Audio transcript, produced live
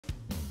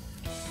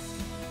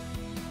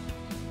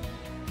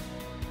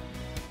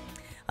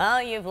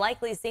Well, you've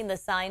likely seen the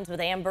signs with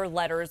amber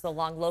letters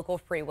along local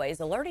freeways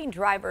alerting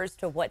drivers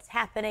to what's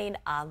happening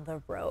on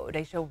the road.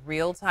 They show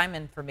real-time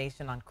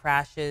information on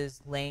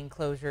crashes, lane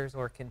closures,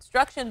 or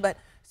construction, but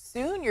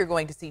soon you're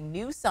going to see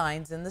new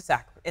signs in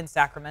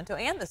Sacramento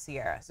and the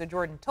Sierra. So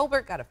Jordan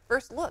Tolbert got a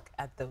first look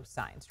at those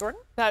signs.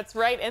 Jordan? That's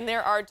right, and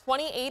there are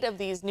 28 of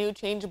these new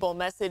changeable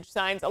message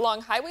signs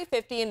along Highway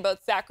 50 in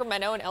both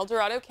Sacramento and El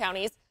Dorado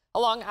counties,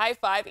 along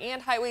I-5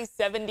 and Highway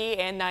 70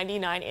 and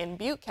 99 in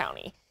Butte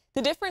County.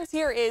 The difference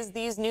here is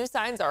these new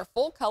signs are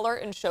full color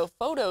and show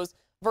photos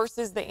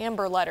versus the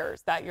amber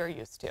letters that you're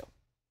used to.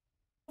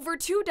 Over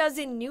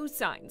 24 new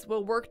signs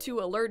will work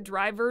to alert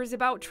drivers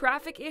about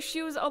traffic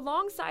issues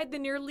alongside the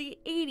nearly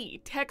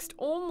 80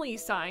 text-only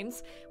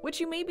signs,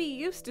 which you may be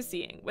used to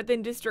seeing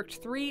within District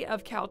 3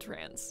 of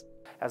Caltrans.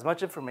 As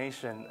much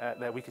information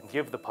that we can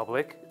give the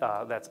public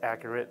that's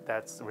accurate,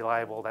 that's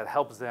reliable, that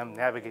helps them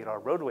navigate our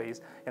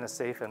roadways in a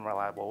safe and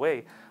reliable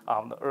way,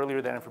 the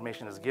earlier that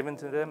information is given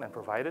to them and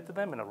provided to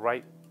them in a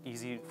right,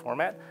 easy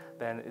format,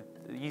 then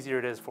the easier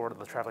it is for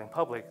the traveling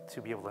public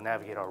to be able to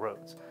navigate our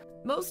roads.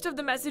 Most of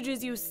the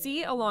messages you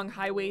see along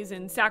highways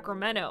in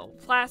Sacramento,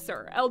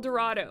 Placer, El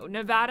Dorado,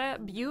 Nevada,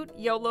 Butte,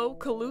 Yolo,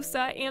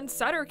 Colusa, and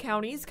Sutter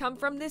counties come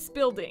from this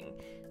building,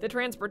 the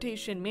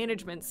Transportation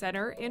Management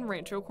Center in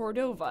Rancho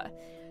Cordova.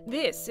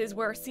 This is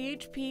where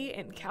CHP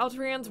and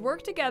Caltrans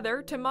work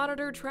together to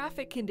monitor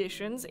traffic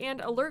conditions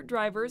and alert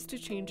drivers to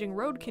changing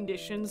road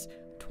conditions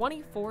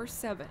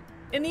 24/7.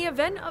 In the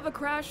event of a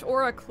crash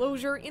or a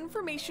closure,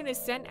 information is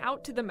sent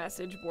out to the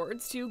message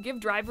boards to give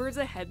drivers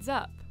a heads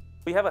up.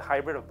 We have a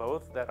hybrid of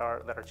both that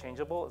are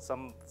changeable,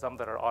 some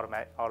that are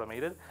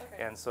automated,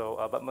 okay. And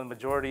so, but the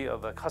majority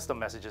of the custom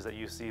messages that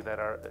you see that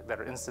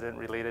are incident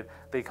related,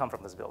 they come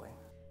from this building.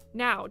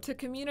 Now, to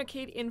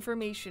communicate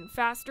information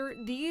faster,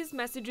 these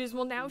messages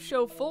will now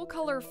show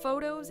full-color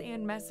photos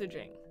and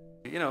messaging.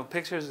 You know,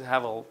 pictures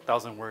have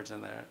 1,000 words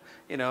in there.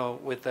 You know,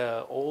 with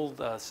the old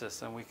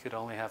system, we could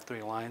only have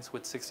 3 lines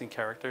with 16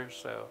 characters,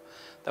 so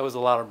that was a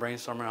lot of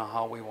brainstorming on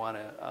how we want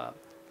to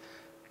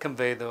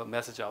convey the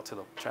message out to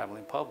the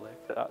traveling public.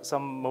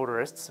 Some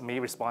motorists may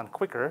respond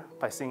quicker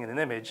by seeing an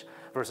image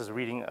versus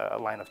reading a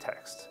line of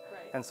text.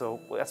 Right. And so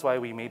that's why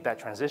we made that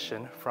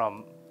transition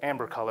from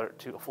amber color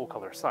to a full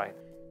color sign.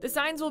 The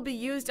signs will be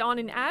used on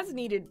an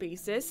as-needed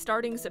basis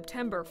starting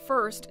September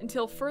 1st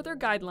until further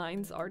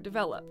guidelines are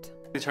developed.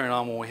 We turn it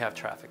on when we have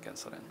traffic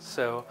incidents.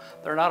 So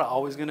they're not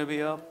always going to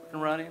be up and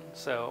running.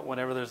 So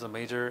whenever there's a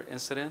major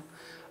incident,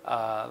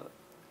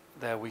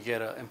 that we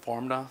get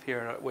informed of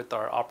here with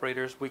our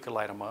operators, we could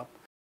light them up.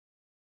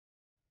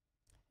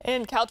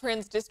 And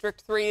Caltrans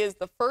District 3 is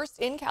the first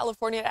in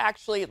California to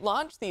actually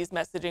launch these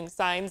messaging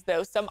signs,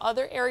 though some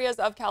other areas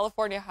of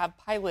California have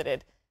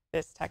piloted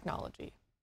this technology.